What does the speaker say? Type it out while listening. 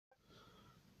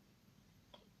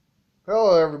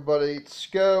Hello everybody, it's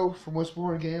Sco from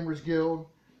Westmoreland Gamers Guild,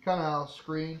 kind of off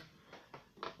screen.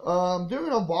 Doing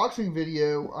an unboxing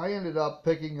video. I ended up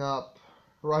picking up,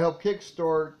 or I helped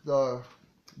kickstart the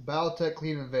BattleTech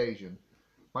Clean Invasion.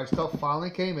 My stuff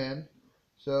finally came in,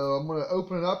 so I'm going to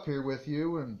open it up here with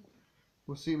you and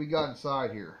we'll see what we got inside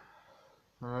here.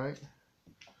 Alright.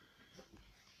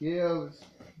 Yeah, it's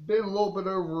been a little bit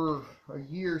over a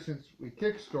year since we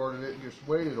kickstarted it and just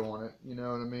waited on it, you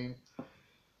know what I mean?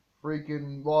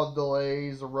 Freaking lot of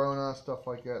delays, the Rona, stuff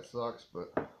like that sucks,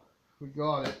 but we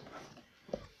got it.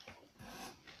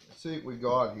 Let's see what we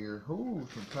got here. Ooh,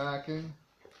 some packing.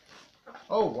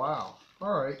 Oh, wow.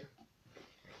 Alright.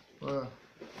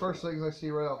 First things I see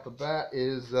right off the bat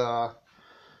is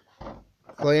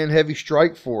Clan Heavy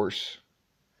Strike Force.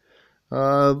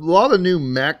 A lot of new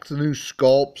mechs, new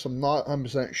sculpts. I'm not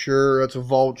 100% sure. That's a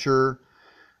Vulture.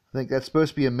 I think that's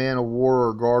supposed to be a Man of War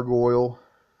or Gargoyle.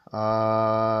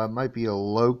 Might be a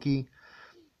Loki.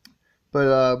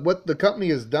 But what the company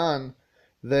has done,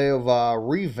 they've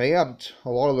revamped a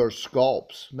lot of their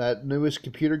sculpts. That newest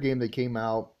computer game that came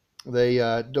out, they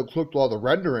looked at all the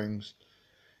renderings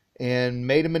and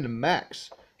made them into mechs,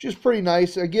 which is pretty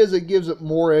nice. It gives it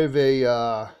more of a,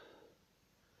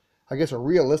 I guess, a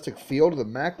realistic feel to the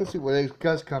mech. Let's see what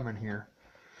does come in here.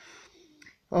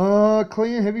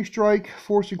 Clan Heavy Strike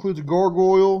Force includes a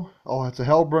Gargoyle. Oh, it's a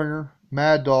Hellbringer.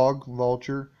 Mad Dog,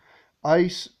 Vulture,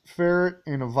 Ice Ferret,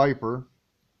 and a Viper.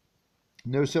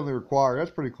 No assembly required.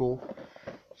 That's pretty cool.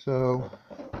 So,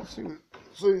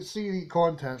 let's see the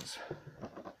contents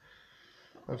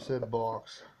of said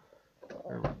box.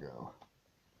 There we go.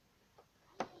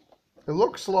 It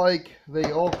looks like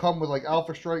they all come with like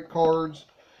Alpha Strike cards.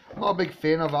 I'm not a big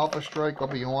fan of Alpha Strike, I'll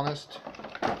be honest.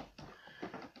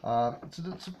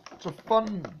 It's a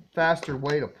fun, faster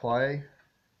way to play.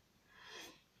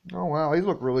 Oh wow, these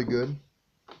look really good.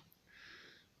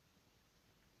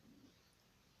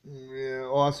 Yeah,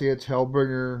 oh, I see it's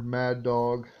Hellbringer, Mad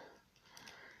Dog.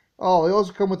 Oh, they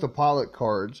also come with the pilot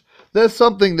cards. That's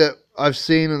something that I've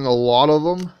seen in a lot of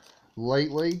them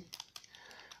lately.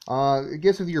 I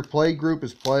guess if your play group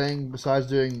is playing, besides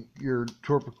doing your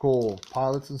typical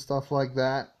pilots and stuff like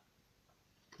that,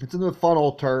 it's a fun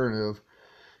alternative.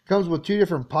 It comes with two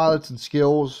different pilots and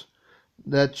skills.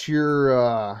 That's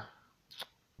your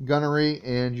gunnery,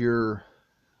 and your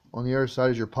on the other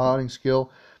side is your piloting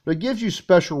skill, but it gives you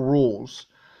special rules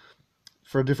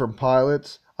for different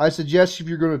pilots. I suggest if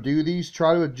you're going to do these,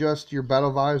 try to adjust your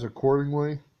battle values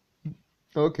accordingly.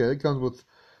 Okay, it comes with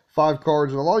 5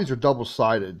 cards, and a lot of these are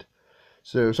double-sided,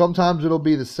 so sometimes it'll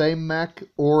be the same mech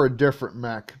or a different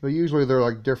mech, but usually they're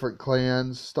like different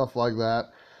clans, stuff like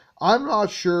that. I'm not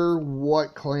sure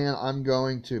what clan I'm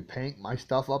going to paint my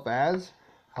stuff up as,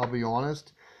 I'll be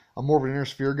honest. I'm more of an Inner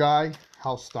Sphere guy,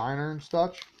 House Steiner and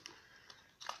such.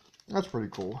 That's pretty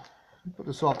cool. Put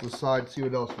this off to the side, see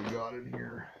what else we got in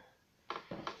here.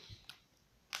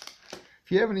 If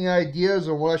you have any ideas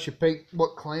on what I should paint,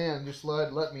 what clan, just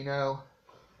let me know.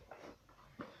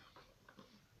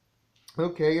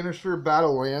 Okay, Inner Sphere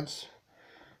Battle Lance.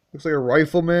 Looks like a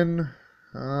rifleman.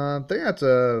 I think that's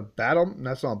a battle.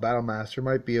 That's not a battle master. It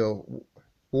might be a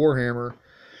Warhammer.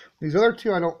 These other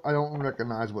two, I don't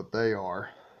recognize what they are.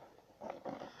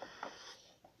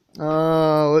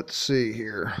 Let's see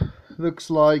here. Looks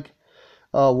like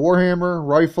Warhammer,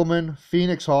 Rifleman,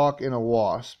 Phoenix Hawk, and a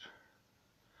Wasp.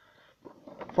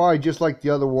 Probably just like the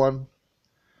other one.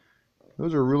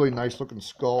 Those are really nice looking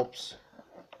sculpts.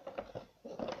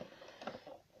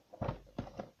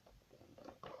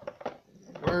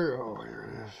 Oh, here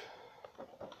it is.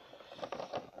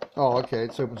 Oh, okay,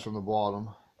 it opens from the bottom.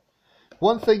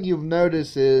 One thing you've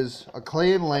noticed is a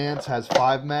Clan Lance has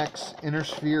 5 mechs. Inner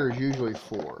Sphere is usually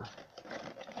 4.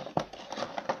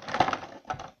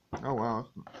 Oh wow,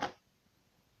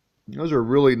 those are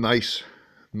really nice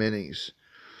minis.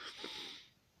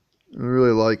 I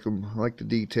really like them. I like the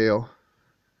detail.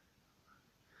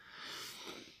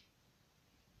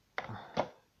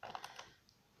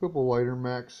 Couple lighter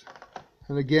mechs,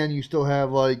 and again, you still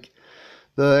have like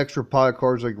the extra pilot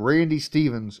cards like Randy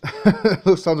Stevens.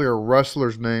 That sounds like a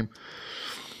wrestler's name.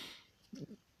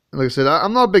 Like I said,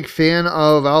 I'm not a big fan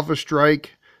of Alpha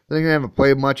Strike. I think I haven't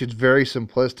played much. It's very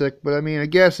simplistic. But I mean, I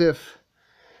guess if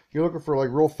you're looking for like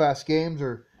real fast games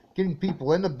or getting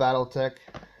people into BattleTech,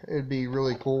 it'd be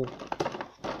really cool.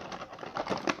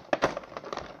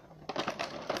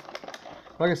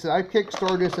 Like I said, I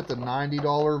kickstarted this at the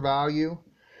 $90 value.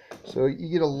 So you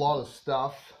get a lot of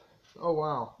stuff. Oh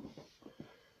wow.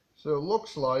 So it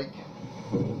looks like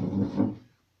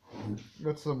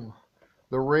got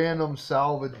the random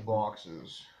salvage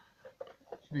boxes.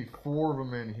 Should be 4 of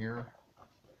them in here.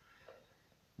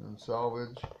 and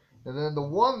salvage. And then the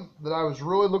one that I was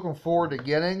really looking forward to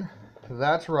getting,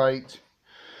 that's right,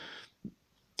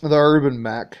 the Urban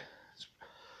Mech.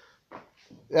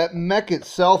 That mech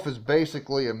itself is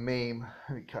basically a meme.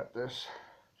 Let me cut this.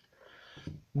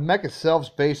 Mech itself is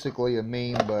basically a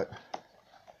meme, but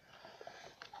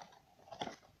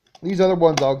these other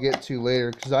ones I'll get to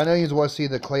later because I know you want to see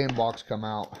the clan box come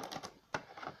out.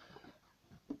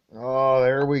 Oh,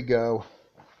 there we go.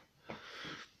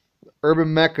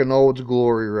 Urban Mech in all its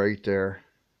glory right there.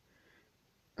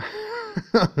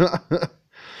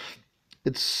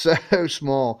 It's so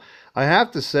small. I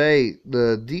have to say,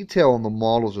 the detail on the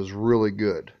models is really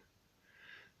good.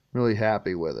 Really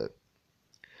happy with it.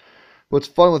 What's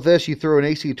fun with this, you throw an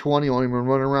AC-20 on him and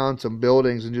run around some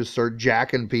buildings and just start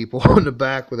jacking people on the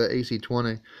back with an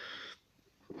AC-20.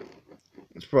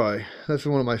 That's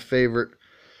one of my favorite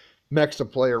mechs to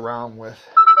play around with.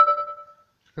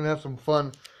 Gonna have some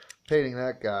fun painting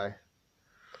that guy.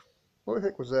 What the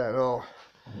heck was that? Oh,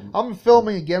 I'm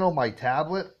filming again on my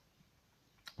tablet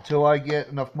until I get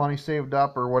enough money saved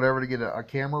up or whatever to get a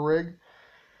camera rig.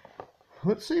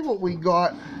 Let's see what we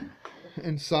got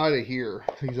inside of here,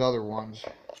 these other ones.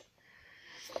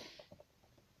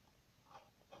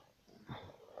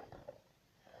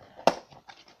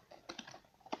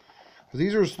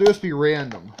 These are supposed to be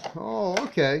random. Oh,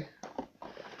 okay.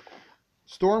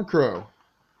 Stormcrow.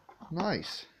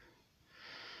 Nice.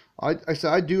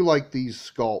 I do like these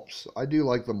sculpts. I do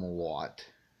like them a lot.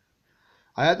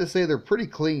 I have to say they're pretty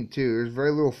clean too. There's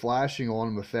very little flashing on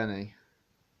them, if any.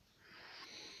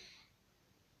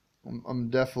 I'm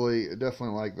definitely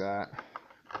like that.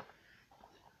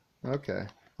 Okay.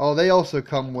 Oh, they also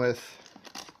come with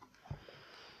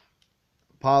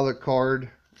pilot card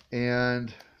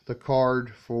and the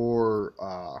card for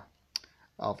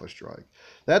Alpha Strike.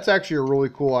 That's actually a really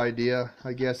cool idea,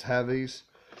 I guess, heavies.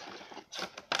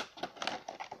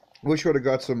 Wish I would have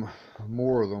got some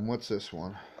more of them. What's this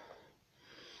one?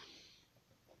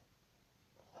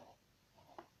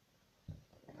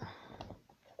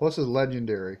 Plus is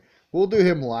legendary. We'll do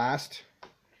him last,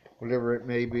 whatever it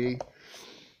may be.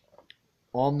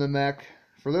 Omnimech.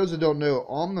 For those that don't know,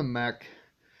 Omnimech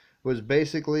was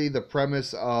basically the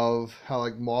premise of how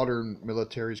like modern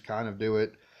militaries kind of do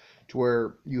it, to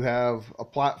where you have a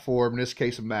platform, in this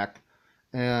case a mech,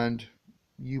 and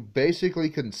you basically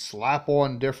can slap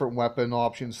on different weapon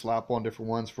options, slap on different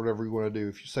ones for whatever you want to do.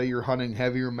 If you say you're hunting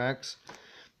heavier mechs,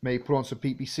 may put on some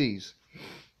PPCs.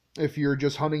 If you're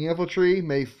just hunting infantry,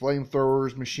 may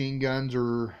flamethrowers, machine guns,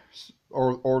 or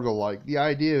the like. The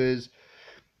idea is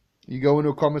you go into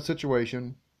a combat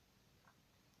situation,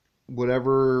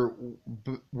 whatever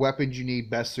weapons you need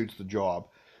best suits the job.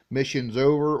 Mission's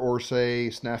over, or say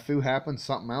snafu happens,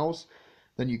 something else,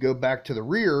 then you go back to the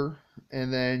rear,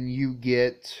 and then you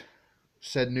get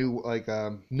said new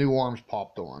arms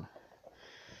popped on.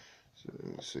 So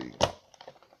let's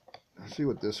see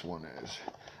what this one is.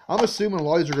 I'm assuming a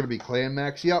lot of these are going to be clan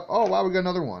mechs. Yep. Oh wow, we got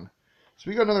another one. So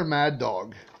we got another Mad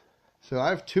Dog. So I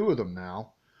have two of them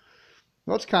now.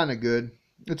 That's kind of good.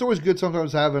 It's always good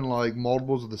sometimes having like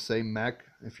multiples of the same mech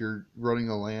if you're running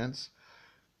a lance.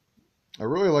 I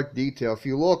really like detail. If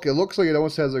you look, it looks like it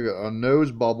almost has like a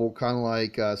nose bubble, kind of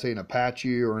like say an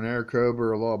Apache or an Aircobra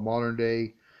or a lot of modern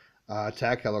day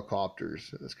attack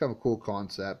helicopters. It's kind of a cool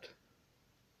concept.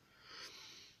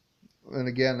 And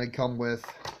again, they come with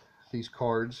these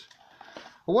cards.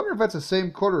 I wonder if that's the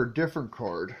same card or a different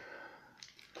card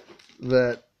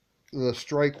that the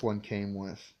Strike one came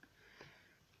with.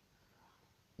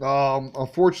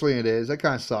 Unfortunately it is. That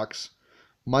kind of sucks.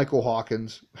 Michael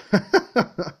Hawkins.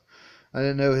 I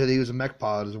didn't know that he was a mech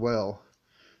pilot as well.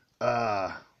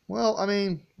 Well, I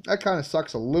mean, that kind of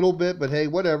sucks a little bit, but hey,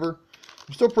 whatever.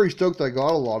 I'm still pretty stoked I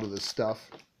got a lot of this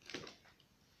stuff.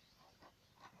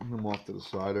 I'm off to the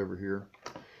side over here.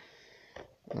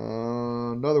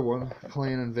 Another one,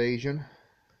 Clan Invasion.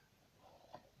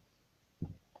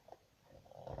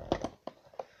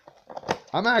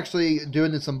 I'm actually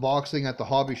doing this unboxing at the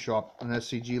hobby shop in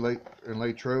SCG in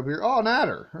Latrobe here. Oh,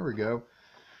 Natter. There we go.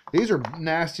 These are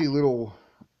nasty little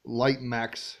light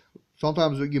mechs.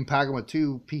 Sometimes you can pack them with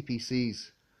 2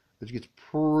 PPCs, which gets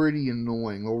pretty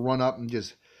annoying. They'll run up and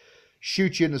just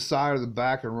shoot you in the side or the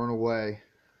back and run away.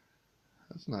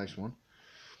 That's a nice one.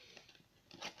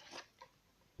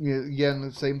 Yeah, again,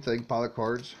 the same thing, pilot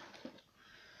cards.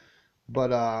 But,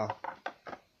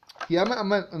 yeah,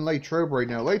 I'm in Latrobe right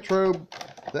now. Latrobe,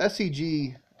 the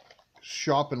SCG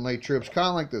shop in Latrobe is kind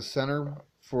of like the center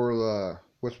for the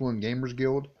Westmoreland Gamers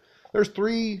Guild. There's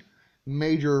 3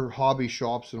 major hobby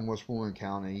shops in Westmoreland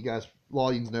County. You guys, a lot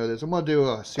of you know this. I'm going to do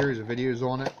a series of videos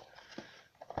on it.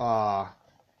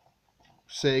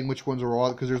 saying which ones are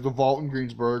all, because there's the Vault in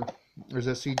Greensburg, there's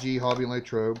SCG, Hobby and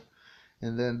Latrobe,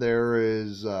 and then there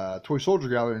is Toy Soldier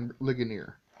Gallery in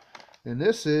Ligonier. And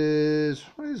this is,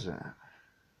 what is that?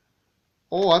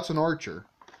 Oh, that's an Archer.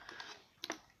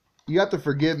 You have to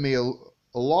forgive me, a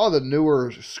lot of the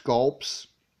newer sculpts,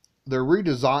 they're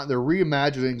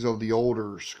reimaginings of the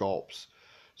older sculpts.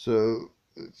 So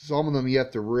some of them you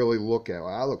have to really look at.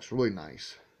 Wow, that looks really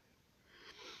nice.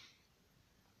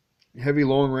 Heavy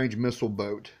long range missile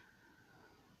boat.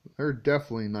 They're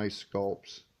definitely nice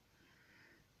sculpts.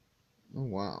 Oh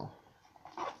wow.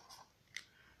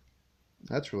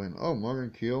 That's really, oh,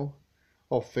 Morgan Keel.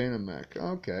 Oh, Phantom Mech.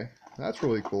 Okay. That's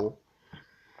really cool.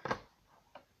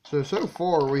 So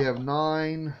far we have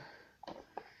 9.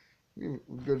 A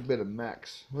good bit of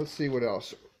mechs. Let's see what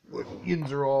else. What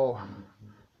yins are all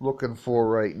looking for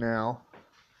right now.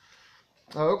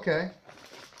 Oh, okay.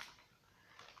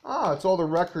 Ah, it's all the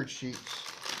record sheets.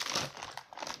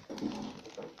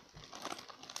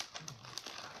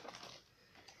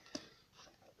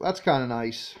 That's kind of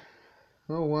nice.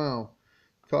 Oh, wow.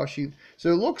 Cost you. So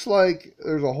it looks like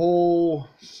there's a whole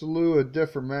slew of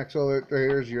different mechs. Oh,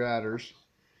 there's your adders.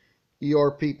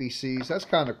 ERPPCs. That's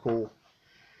kind of cool.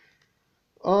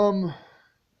 A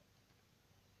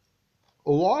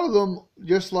lot of them,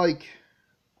 just like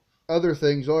other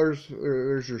things, there's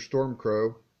your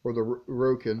Stormcrow or the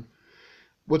Rokin.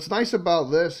 What's nice about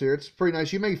this here, it's pretty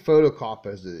nice. You make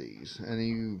photocopies of these, and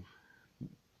you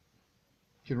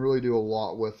can really do a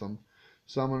lot with them.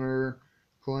 Summoner,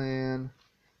 Clan.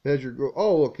 There's your,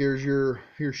 oh look, here's your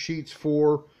sheets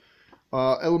for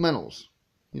elementals.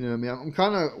 You know what I mean? I'm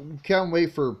kind of can't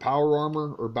wait for power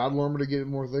armor or battle armor to get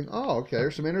more thing. Oh, okay.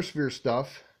 There's some Intersphere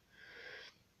stuff.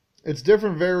 It's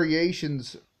different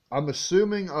variations, I'm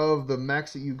assuming, of the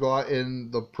mechs that you got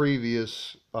in the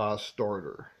previous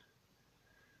starter.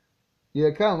 Yeah,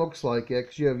 it kind of looks like it,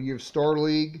 because you have Star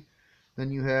League,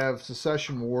 then you have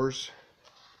Secession Wars,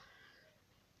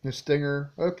 the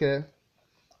Stinger. Okay.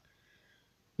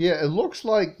 Yeah, it looks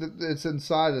like it's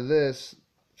inside of this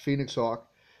Phoenix Hawk.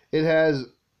 It has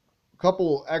a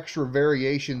couple extra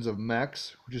variations of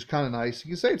mechs, which is kind of nice. You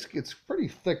can say it's a pretty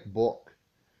thick book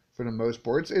for the most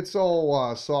part. It's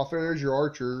all soft. There's your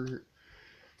Archer.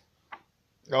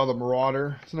 Oh, the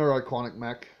Marauder. It's another iconic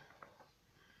mech.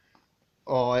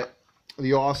 Oh,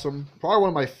 the Awesome. Probably one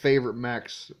of my favorite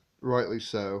mechs, rightly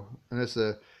so. And it's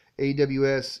a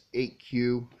AWS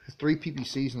 8Q. 3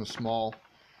 PPCs in the small.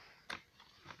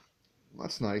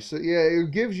 That's nice. So, yeah,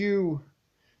 it gives you...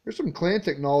 There's some clan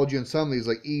technology in some of these,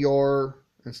 like ER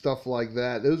and stuff like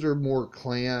that. Those are more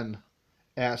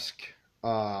clan-esque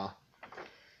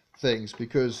things,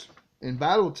 because in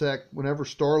BattleTech, whenever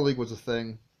Star League was a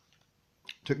thing,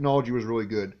 technology was really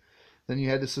good. Then you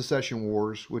had the Secession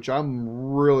Wars, which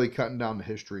I'm really cutting down the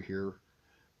history here.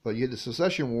 But you had the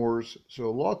Secession Wars, so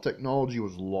a lot of technology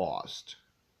was lost.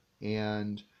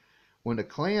 And when the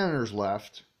Clanners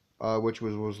left, which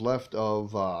was left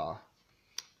of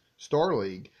Star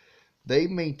League, they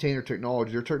maintained their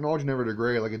technology. Their technology never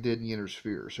degraded like it did in the Inner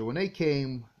Sphere. So when they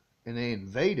came and they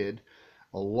invaded,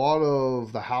 a lot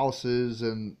of the houses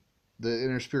and the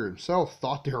Inner Sphere himself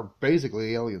thought they were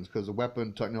basically aliens, because the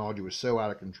weapon technology was so out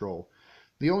of control.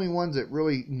 The only ones that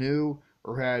really knew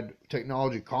or had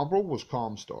technology comparable was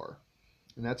Comstar.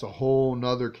 And that's a whole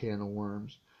nother can of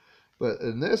worms. But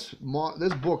in this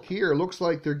book here, it looks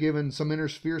like they're giving some Inner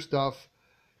Sphere stuff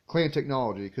clan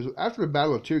technology. Because after the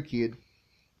Battle of Tukid,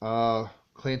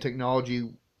 clan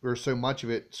technology, there's so much of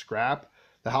it scrap,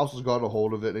 the houses got a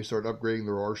hold of it. They started upgrading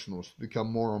their arsenals to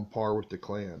become more on par with the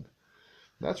clan.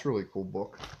 That's a really cool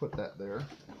book. Put that there.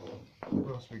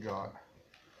 What else we got?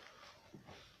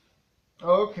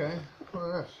 Okay, look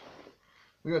at this.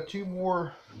 We got 2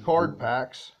 more card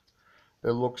packs.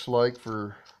 It looks like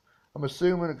for, I'm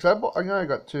assuming, because I know I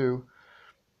got 2.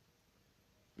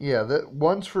 Yeah, that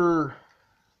one's for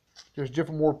just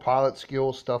different more pilot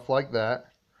skills, stuff like that.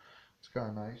 It's kind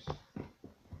of nice.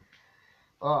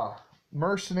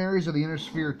 Mercenaries of the Inner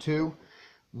Sphere 2.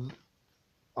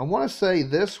 I want to say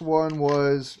this one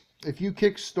was, if you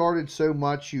kick-started so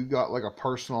much, you got like a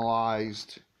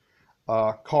personalized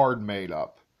card made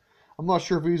up. I'm not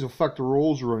sure if these affect the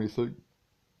rules or anything.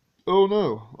 Oh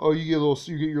no! Oh, you get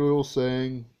your little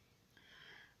saying,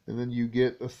 and then you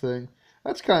get a thing.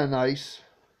 That's kind of nice.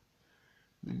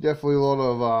 Definitely a lot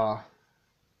of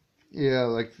yeah,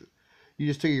 like you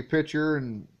just take your picture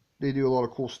and they do a lot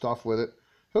of cool stuff with it.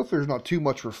 Hopefully there's not too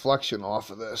much reflection off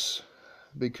of this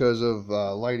because of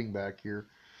lighting back here.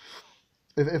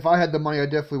 If I had the money, I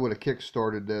definitely would have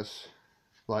kick-started this,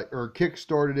 or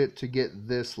kick-started it to get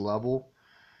this level.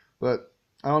 But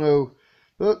I don't know.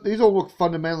 These don't look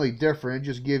fundamentally different. It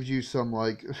just gives you some,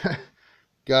 like,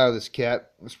 guy with this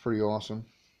cat. That's pretty awesome.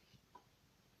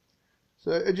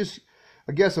 So it just,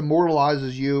 I guess,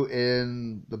 immortalizes you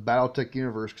in the BattleTech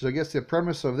universe. Because I guess the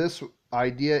premise of this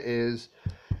idea is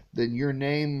then your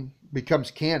name becomes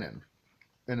canon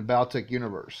in the BattleTech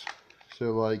universe.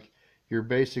 So, like, you're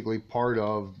basically part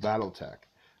of BattleTech.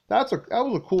 That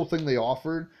was a cool thing they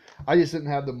offered. I just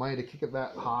didn't have the money to kick it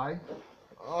that high.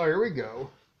 Oh, here we go.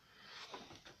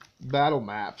 Battle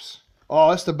maps.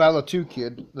 Oh, that's the Battle 2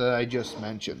 kid that I just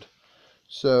mentioned.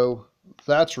 So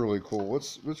that's really cool.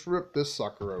 Let's rip this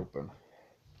sucker open.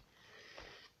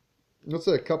 Let's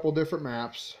say a couple different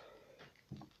maps.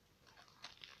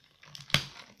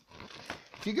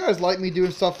 If you guys like me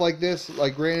doing stuff like this,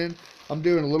 like granted, I'm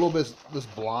doing a little bit this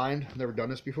blind. I've never done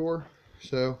this before.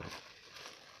 So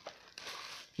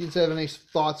if you guys have any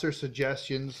thoughts or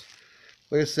suggestions,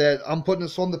 like I said, I'm putting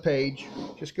this on the page.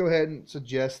 Just go ahead and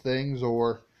suggest things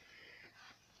or...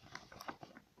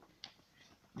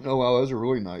 Oh, wow, those are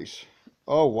really nice.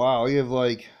 Oh, wow, you have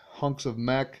like hunks of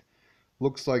mech.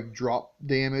 Looks like drop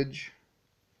damage.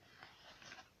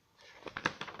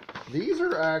 These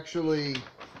are actually...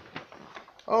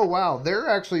 Oh, wow, they're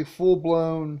actually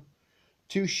full-blown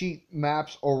 2-sheet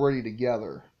maps already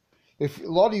together. If a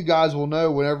lot of you guys will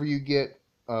know, whenever you get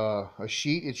a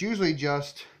sheet, it's usually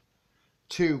just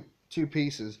two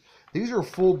pieces. These are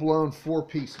full-blown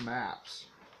 4-piece maps.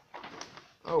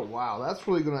 Oh wow, that's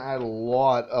really going to add a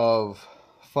lot of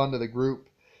fun to the group.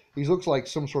 These looks like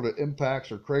some sort of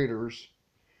impacts or craters.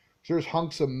 So there's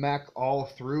hunks of mech all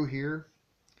through here.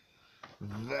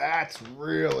 That's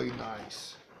really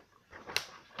nice.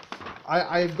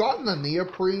 I've gotten the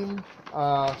neoprene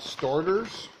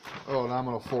starters. Oh, now I'm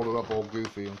going to fold it up all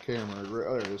goofy on camera.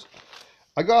 Oh, there it is.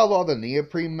 I got a lot of the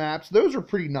neoprene maps. Those are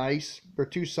pretty nice. They're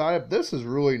two-sided. This is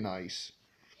really nice.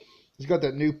 It's got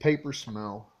that new paper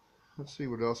smell. Let's see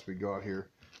what else we got here.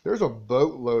 There's a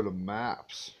boatload of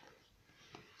maps.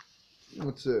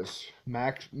 What's this?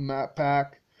 Max map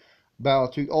pack.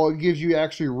 BattleTech. Oh, it gives you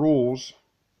actually rules.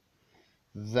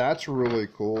 That's really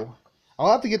cool.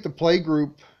 I'll have to get the play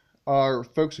group or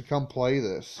folks to come play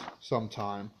this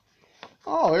sometime.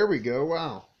 Oh, there we go.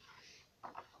 Wow.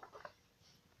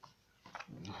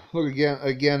 Look again.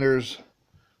 Again,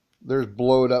 there's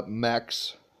blowed up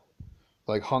mechs,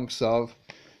 like hunks of.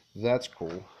 That's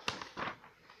cool.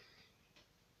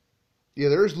 Yeah,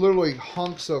 there's literally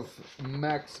hunks of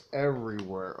mechs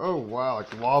everywhere. Oh wow,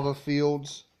 like lava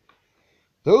fields.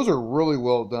 Those are really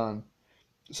well done.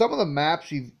 Some of the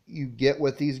maps you get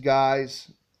with these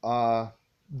guys,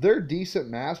 they're decent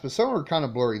maps, but some are kind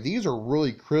of blurry. These are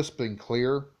really crisp and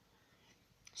clear.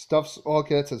 Stuff's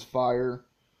okay. That says fire.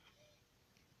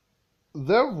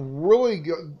 They've really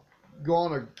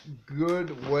gone a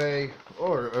good way,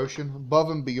 or ocean, above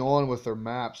and beyond with their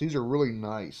maps. These are really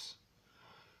nice.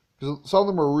 Because some of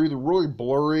them are either really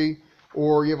blurry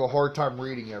or you have a hard time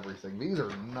reading everything. These are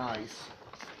nice.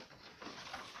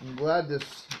 I'm glad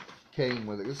this came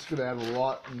with it. This is going to add a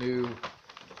lot new.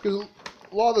 Because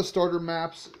a lot of the starter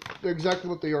maps, they're exactly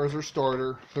what they are as their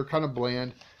starter. They're kind of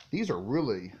bland. These are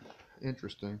really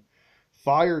interesting.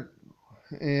 Fire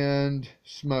and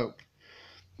smoke.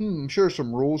 I'm sure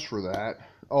some rules for that.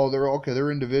 Oh, they're okay.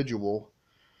 They're individual.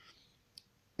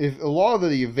 If a lot of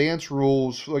the advanced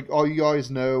rules, like all you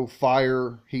guys know,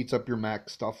 fire heats up your mech,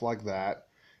 stuff like that,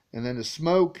 and then the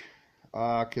smoke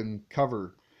can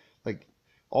cover, like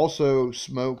also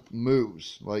smoke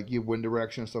moves, like you have wind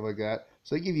direction and stuff like that.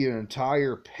 So they give you an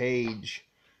entire page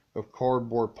of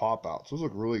cardboard pop outs. Those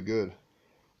look really good.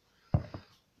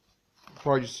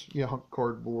 Probably just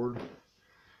cardboard.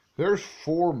 There's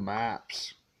 4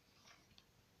 maps.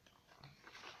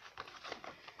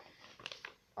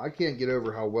 I can't get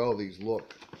over how well these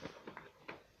look.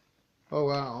 Oh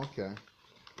wow, okay.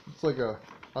 It's like a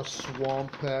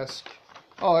swamp-esque.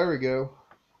 Oh, there we go.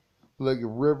 Like a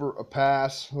river, a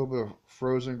pass, a little bit of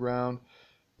frozen ground.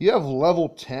 You have level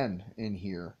 10 in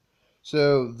here.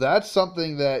 So that's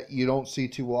something that you don't see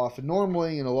too often.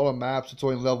 Normally in a lot of maps it's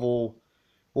only level,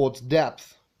 well it's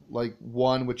depth, like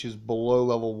 1, which is below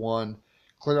level 1,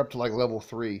 clear up to like level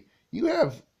 3. You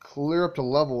have clear up to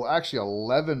level actually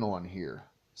 11 on here,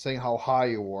 saying how high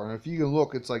you are. And if you can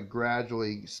look, it's like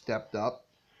gradually stepped up.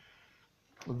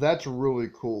 That's really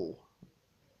cool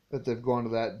that they've gone to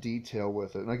that detail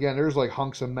with it. And again, there's like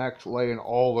hunks of mechs laying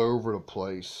all over the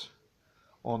place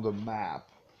on the map.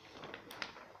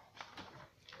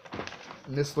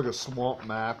 And this is like a swamp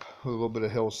map with a little bit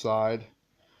of hillside.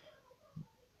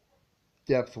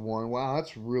 Depth 1. Wow,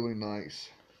 that's really nice.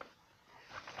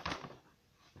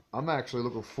 I'm actually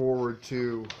looking forward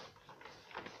to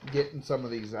getting some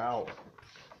of these out.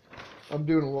 I'm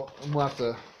doing a lot. I'm gonna have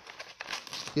to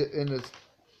get into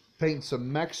painting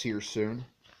some mechs here soon.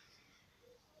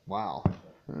 Wow.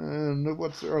 And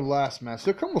what's our last map?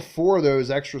 So come with 4 of those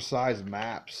extra size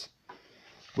maps,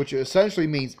 which essentially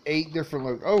means 8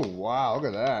 different. Oh wow! Look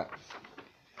at that.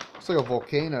 Looks like a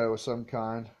volcano of some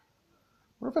kind. I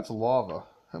wonder if that's lava.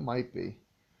 That might be.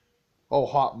 Oh,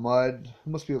 hot mud. It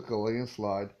must be like a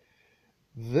landslide.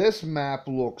 This map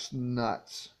looks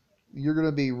nuts. You're going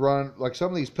to be like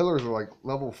some of these pillars are like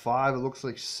level 5. It looks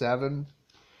like 7.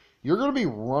 You're going to be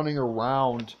running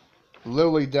around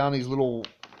literally down these little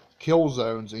kill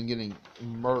zones and getting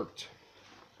murked.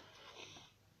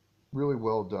 Really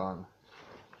well done.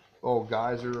 Oh,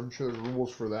 geyser. I'm sure there's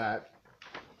rules for that.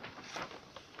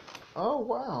 Oh,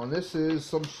 wow. And this is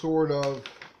some sort of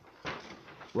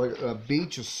like a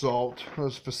beach assault.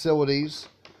 Those facilities.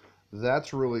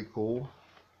 That's really cool.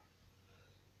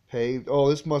 Paved. Oh,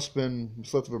 this must have been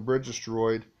left of a bridge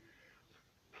destroyed.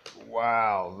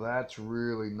 Wow, that's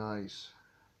really nice.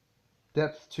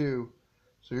 Depth 2.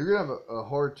 So you're going to have a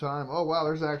hard time. Oh, wow,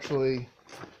 there's actually,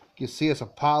 you can see it's a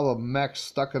pile of mechs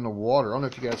stuck in the water. I don't know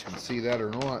if you guys can see that or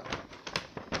not.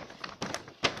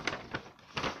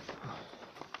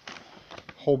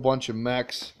 Whole bunch of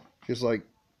mechs just like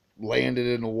landed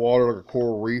in the water like a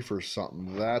coral reef or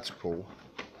something. That's cool.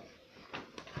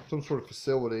 Some sort of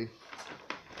facility.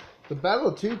 The Battle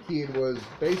of Tukid was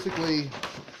basically,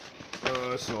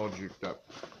 it's all juked up.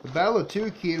 The Battle of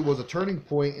Tukid was a turning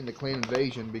point in the clan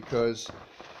invasion because,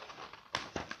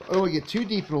 I don't want to get too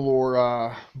deep in the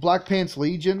lore, Black Pants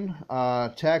Legion,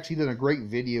 Tax, he did a great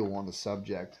video on the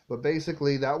subject. But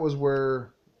basically that was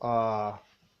where the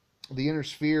Inner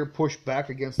Sphere pushed back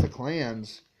against the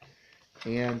clans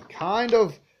and kind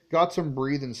of got some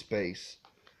breathing space.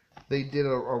 They did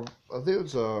I think it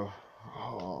was a,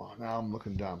 oh, now I'm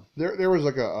looking dumb. There was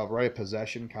like a right of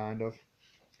possession, kind of.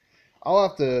 I'll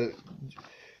have to,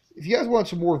 if you guys want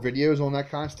some more videos on that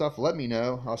kind of stuff, let me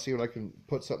know. I'll see what I can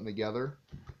put something together.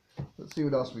 Let's see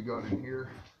what else we got in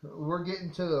here. We're getting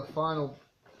to the final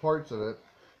parts of it.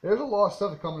 There's a lot of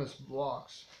stuff that comes in this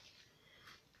blocks.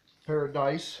 Pair of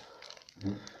dice.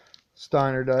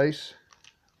 Steiner dice.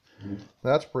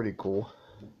 That's pretty cool.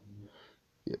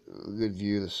 Get a good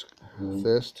view of this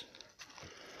fist.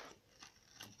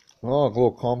 Oh, a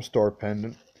little Comstar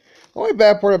pendant. The only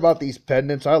bad part about these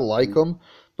pendants, I like them,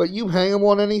 but you hang them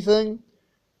on anything,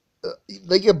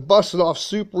 they get busted off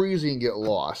super easy and get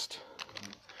lost.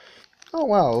 Oh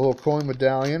wow, a little coin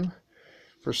medallion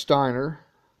for Steiner.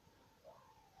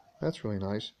 That's really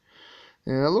nice.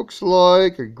 And it looks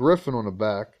like a griffin on the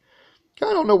back.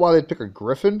 I don't know why they'd pick a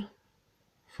griffin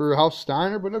for House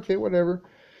Steiner, but okay, whatever.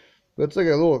 But it's like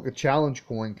a challenge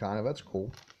coin kind of. That's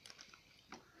cool.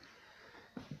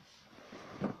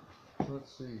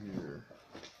 Let's see here.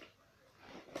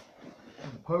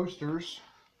 Some posters.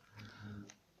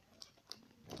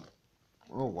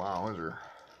 Oh wow, those are.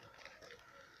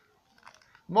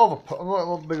 I'm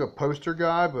not big a poster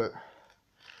guy, but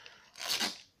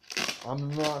I'm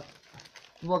not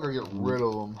gonna get rid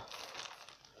of them.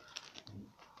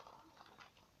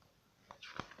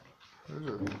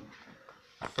 Those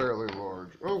are fairly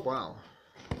large. Oh wow.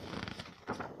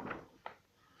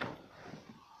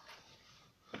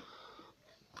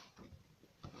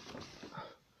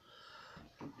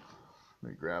 Let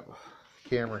me grab a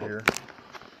camera here.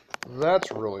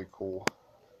 That's really cool.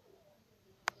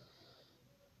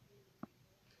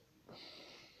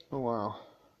 Oh wow.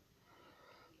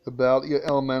 The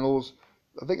elementals.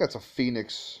 I think that's a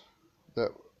Phoenix.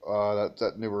 That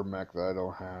newer mech that I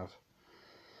don't have.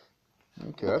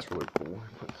 Okay, that's really cool.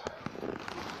 Put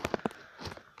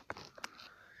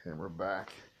camera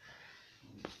back.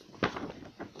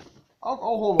 I'll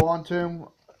hold on to them,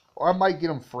 or I might get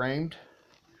them framed.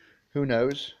 Who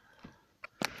knows?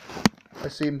 I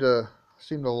seem to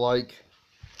like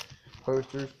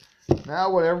posters. Now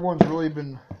what everyone's really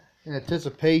been in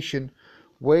anticipation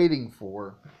waiting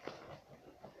for.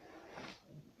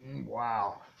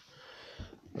 Wow.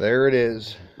 There it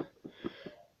is.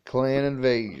 Clan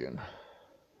Invasion.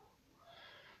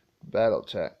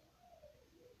 BattleTech.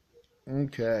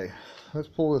 Okay. Let's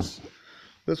pull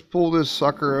this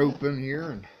sucker open here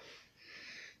and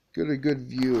get a good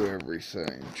view of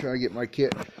everything. Try to get my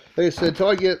kit. Like I said, until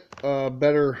I get a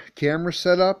better camera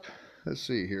set up. Let's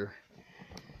see here.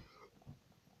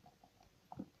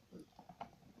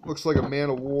 Looks like a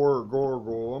Man of War or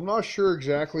Gorgol. I'm not sure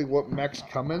exactly what mechs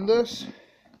come in this.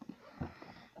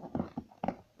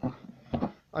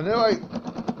 I know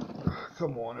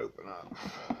come on, open up.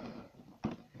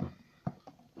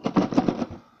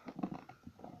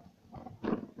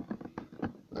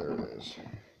 There it is.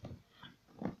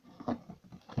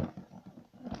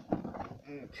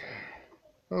 Okay.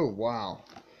 Oh wow.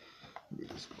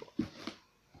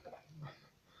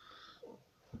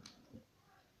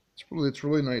 It's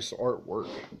really nice artwork.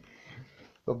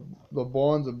 The the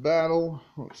Bonds of Battle.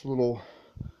 It's a little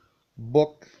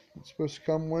book it's supposed to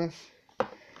come with.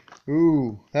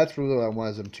 Ooh, that's really what I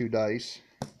wanted, them 2 dice.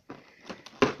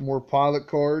 More pilot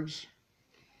cards.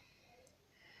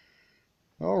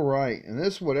 Alright, and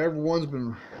this is what everyone's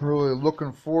been really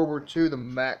looking forward to, the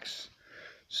mechs.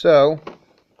 So,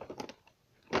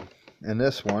 in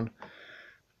this one,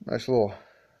 nice little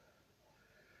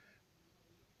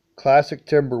classic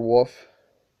Timberwolf.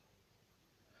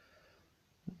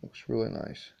 Looks really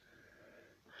nice.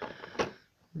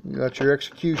 You got your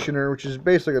Executioner, which is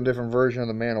basically a different version of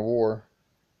the Man of War.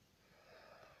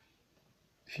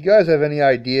 If you guys have any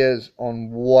ideas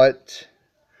on what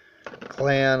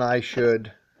clan I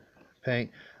should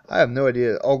paint, I have no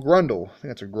idea. Oh, Grundle. I think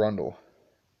that's a Grundle.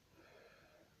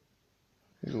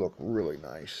 These look really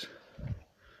nice.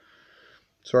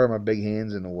 Sorry, my big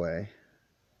hand's in the way.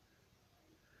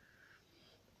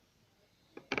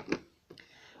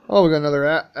 Oh, we got another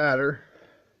adder.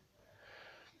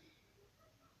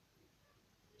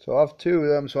 So I have 2 of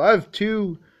them. So I have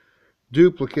 2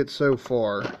 duplicates so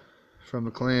far from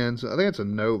the clans. I think it's a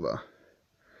Nova.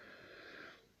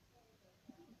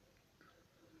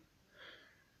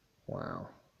 Wow.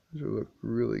 These look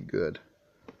really good.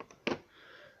 And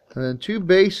then 2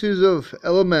 bases of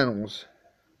Elementals.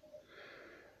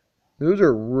 Those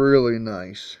are really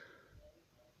nice.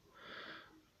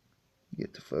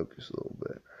 Get to focus a little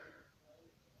bit.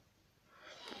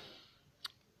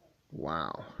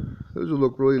 Wow. Those will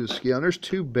look really to scale. And there's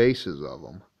 2 bases of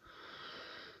them.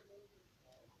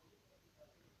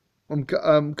 I'm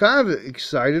kind of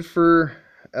excited for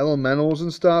Elementals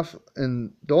and stuff.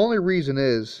 And the only reason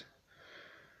is,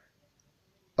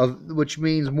 which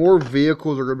means more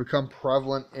vehicles are going to become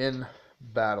prevalent in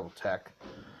BattleTech.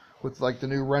 With like the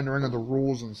new rendering of the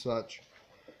rules and such.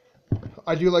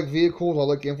 I do like vehicles. I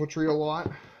like infantry a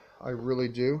lot. I really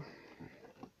do.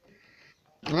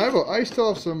 And I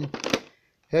still have some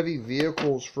heavy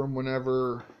vehicles from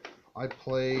whenever I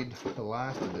played the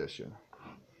last edition.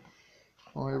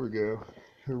 Oh, here we go.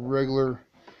 A regular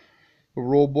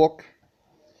rule book.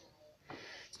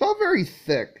 It's not very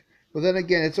thick, but then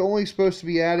again, it's only supposed to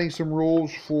be adding some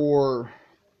rules for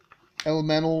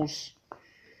Elementals.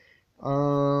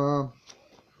 The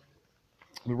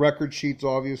record sheets,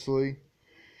 obviously.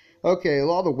 Okay, a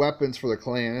lot of the weapons for the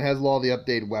clan. It has a lot of the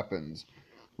updated weapons.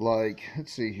 Like,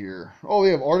 let's see here. Oh, we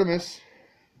have Artemis,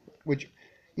 which,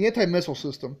 the anti-missile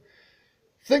system.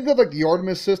 Think of like the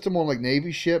Artemis system on like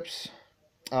Navy ships,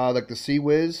 like the Sea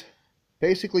Whiz.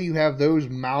 Basically, you have those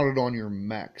mounted on your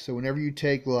mech. So whenever you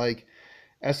take like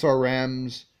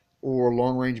SRMs or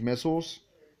long-range missiles,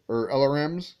 or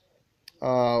LRMs,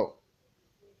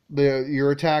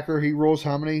 your attacker, he rolls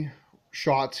how many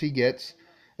shots he gets.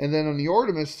 And then on the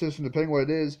Artemis system, depending what it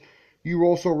is, you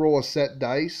also roll a set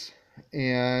dice,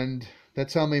 and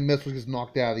that's how many missiles gets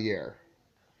knocked out of the air.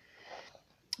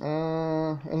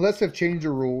 Unless they've changed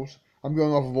the rules. I'm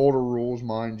going off of older rules,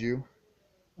 mind you.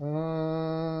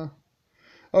 Oh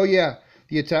yeah,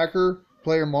 the attacker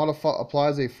player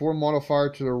applies a 4 modifier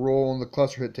to the roll on the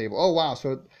cluster hit table. Oh wow,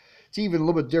 so it's even a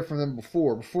little bit different than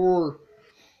before. Before,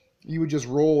 you would just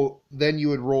roll, then you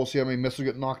would roll, see how many missiles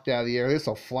get knocked out of the air. This is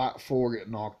a flat 4 get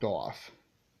knocked off.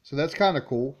 So that's kind of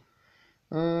cool.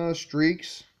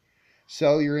 Streaks.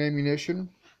 Sell your ammunition.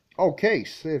 Oh,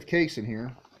 case. They have case in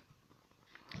here.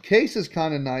 Case is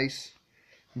kind of nice.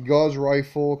 Gauze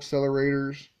rifle,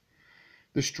 accelerators.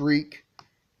 The streak.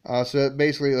 So it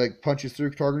basically like punches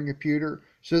through targeting computer.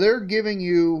 So they're giving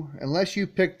you, unless you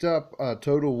picked up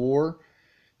Total War,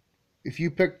 if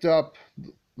you picked up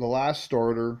the last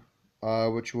starter,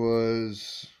 which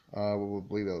was, what I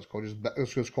believe that was called,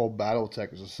 it was called BattleTech,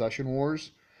 it was a Session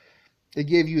Wars. It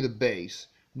gave you the base.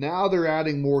 Now they're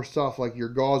adding more stuff like your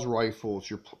gauze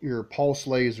rifles, your pulse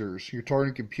lasers, your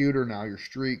targeting computer now, your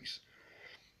streaks.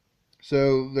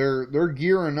 So they're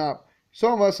gearing up.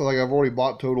 Some of us, like, I've already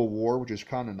bought Total War, which is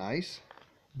kind of nice.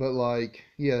 But like,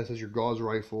 yeah, this is your gauze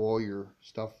rifle, all your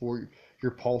stuff for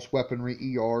your pulse weaponry,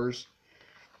 ERs.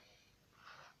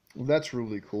 Well, that's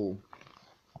really cool.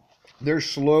 They're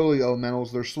slowly,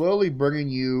 Elementals, they're slowly bringing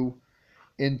you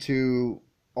into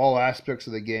all aspects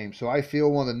of the game. So I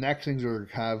feel one of the next things we're going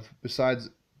to have, besides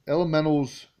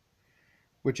Elementals,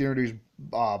 which introduce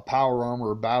power armor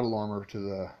or battle armor to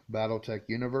the BattleTech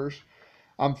universe,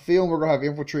 I'm feeling we're going to have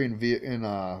infantry and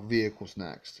vehicles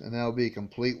next. And that'll be a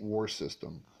complete war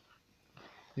system.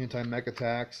 Anti-mech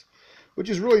attacks, which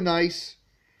is really nice.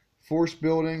 Force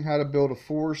building, how to build a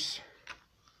force.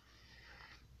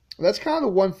 That's kind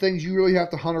of one thing you really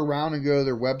have to hunt around and go to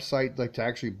their website, like to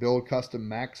actually build custom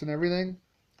mechs and everything,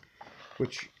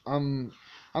 which I'm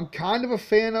kind of a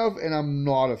fan of, and I'm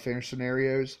not a fan of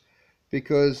scenarios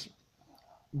because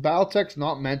BattleTech's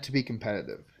not meant to be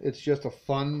competitive. It's just a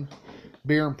fun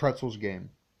beer and pretzels game.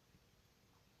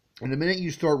 And the minute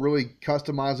you start really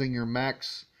customizing your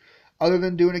mechs, other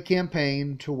than doing a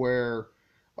campaign to where,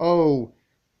 oh,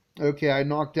 okay, I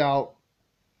knocked out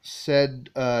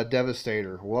said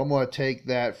Devastator. Well, I'm going to take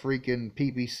that freaking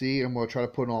PPC and I'm going to try to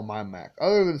put it on my mech.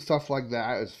 Other than stuff like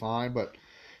that is fine, but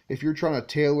if you're trying to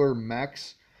tailor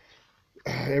mechs,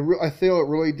 I feel it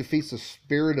really defeats the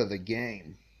spirit of the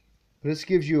game. But this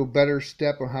gives you a better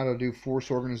step on how to do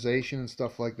force organization and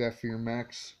stuff like that for your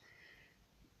mechs.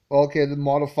 Okay, the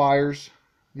modifiers,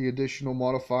 the additional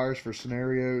modifiers for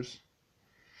scenarios.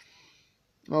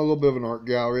 Oh, a little bit of an art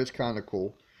gallery. It's kind of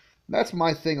cool. That's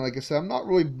my thing. Like I said, I'm not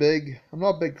really big. I'm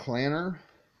not a big clanner.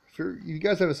 If you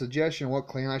guys have a suggestion on what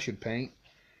clan I should paint,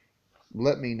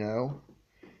 let me know.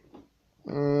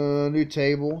 New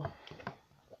table.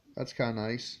 That's kind of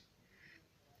nice.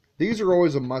 These are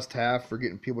always a must-have for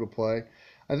getting people to play.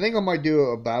 I think I might do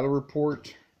a battle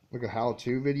report, like a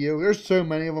how-to video. There's so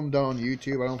many of them done on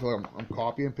YouTube. I don't feel like I'm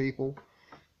copying people.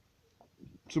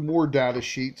 Some more data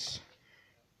sheets.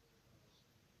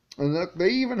 And look, they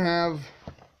even have,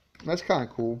 that's kind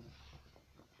of cool.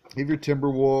 You have your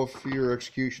Timberwolf, your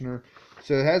Executioner.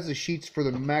 So it has the sheets for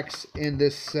the mechs in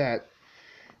this set.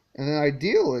 And then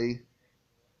ideally,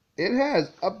 it has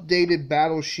updated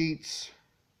battle sheets,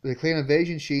 the clan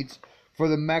invasion sheets, for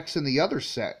the mechs in the other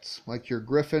sets. Like your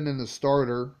Griffin in the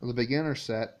starter, or the beginner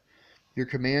set, your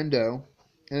Commando.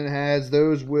 And it has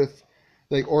those with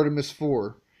like Artemis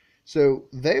 4. So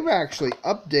they've actually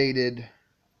updated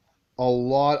a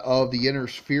lot of the inner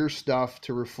sphere stuff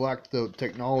to reflect the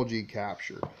technology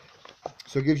capture.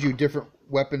 So it gives you different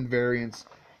weapon variants,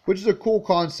 which is a cool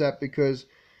concept because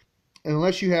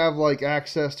unless you have like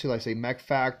access to like say Mech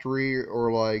Factory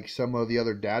or like some of the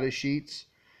other data sheets,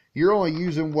 you're only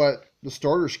using what the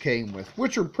starters came with,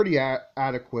 which are pretty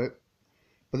adequate.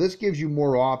 But this gives you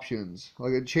more options.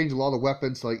 Like it changed a lot of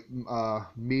weapons like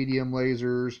medium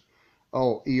lasers,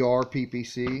 ER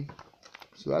PPC.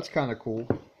 So that's kind of cool.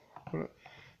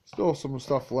 Still some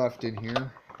stuff left in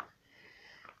here.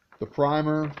 The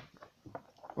primer,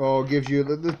 gives you,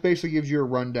 this basically gives you a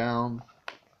rundown.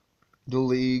 The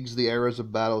leagues, the eras of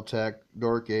BattleTech,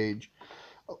 Dark Age.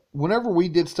 Whenever we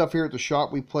did stuff here at the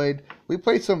shop, we played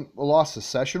a lot of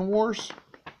Secession Wars,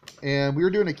 and we were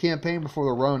doing a campaign before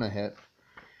the Rona hit.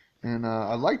 And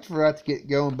I'd like for that to get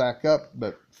going back up,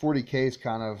 but 40K is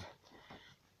kind of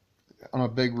on a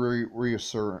big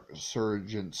resurgence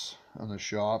on the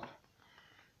shop.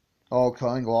 All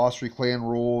kind glossary, clan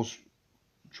rules,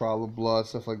 trial of blood,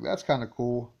 stuff like that. That's kind of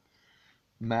cool.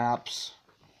 Maps.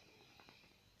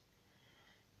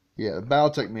 Yeah, the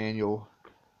BattleTech manual.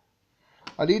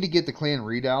 I need to get the clan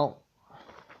readout.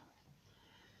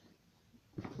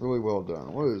 Really well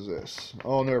done. What is this?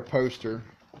 Oh, another poster.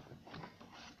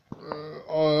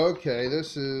 Okay.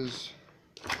 This is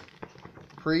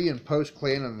pre and post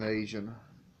clan invasion.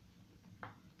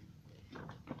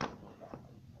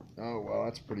 Oh, wow,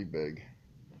 that's pretty big.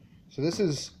 So this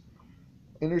is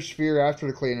Inner Sphere after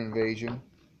the clan invasion.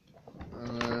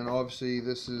 And then obviously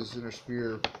this is Inner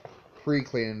Sphere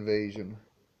pre-clan invasion.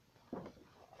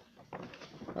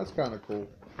 That's kind of cool.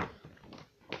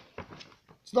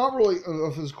 It's not really,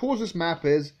 as cool as this map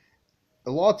is, a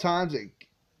lot of times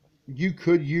you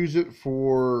could use it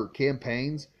for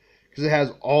campaigns because it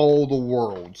has all the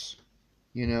worlds.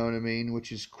 You know what I mean?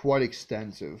 Which is quite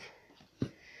extensive.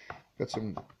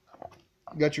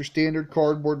 Got your standard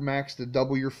cardboard max to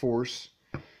double your force.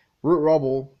 Root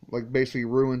rubble, like basically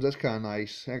ruins, that's kind of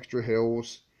nice. Extra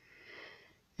hills.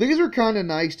 These are kind of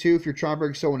nice too if you're trying to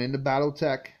bring someone into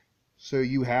BattleTech. So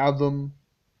you have them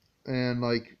and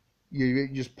like you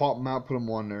just pop them out, put them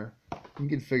on there. You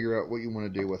can figure out what you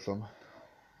want to do with them.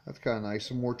 That's kind of nice.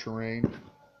 Some more terrain.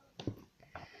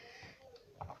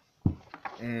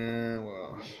 And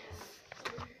well,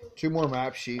 2 more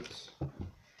map sheets.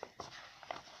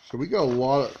 So we got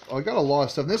I got a lot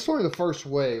of stuff. This is only the first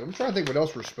wave. I'm trying to think what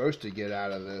else we're supposed to get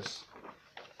out of this.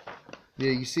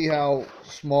 Yeah, you see how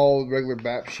small the regular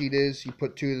map sheet is? You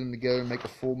put 2 of them together and make a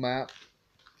full map.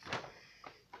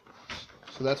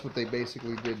 So that's what they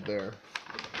basically did there.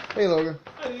 Hey Logan.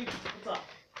 Hey, what's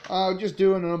up? Just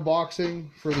doing an unboxing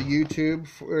for the YouTube.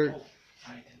 Sorry,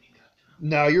 I didn't mean to.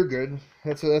 No, you're good.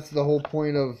 That's the whole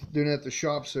point of doing it at the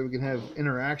shop, so we can have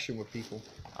interaction with people.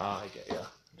 I get ya.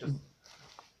 Just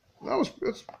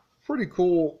That's pretty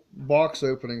cool box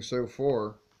opening so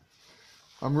far.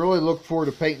 I'm really looking forward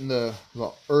to painting the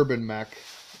urban mech.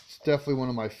 It's definitely one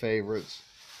of my favorites.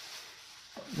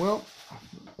 Well,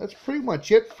 that's pretty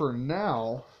much it for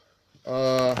now.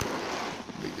 Let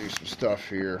me do some stuff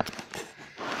here.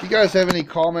 If you guys have any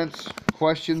comments,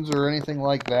 questions, or anything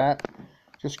like that,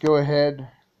 just go ahead,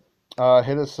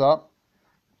 hit us up.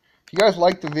 If you guys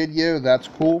like the video, that's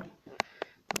cool.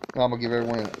 I'm gonna give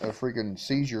everyone a freaking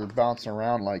seizure bouncing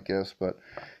around like this, but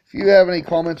if you have any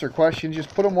comments or questions,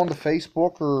 just put them on the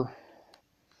Facebook or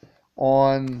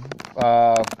on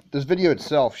this video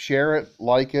itself. Share it,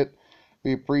 like it.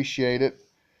 We appreciate it.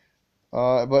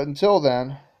 But until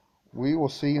then, we will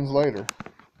see you later.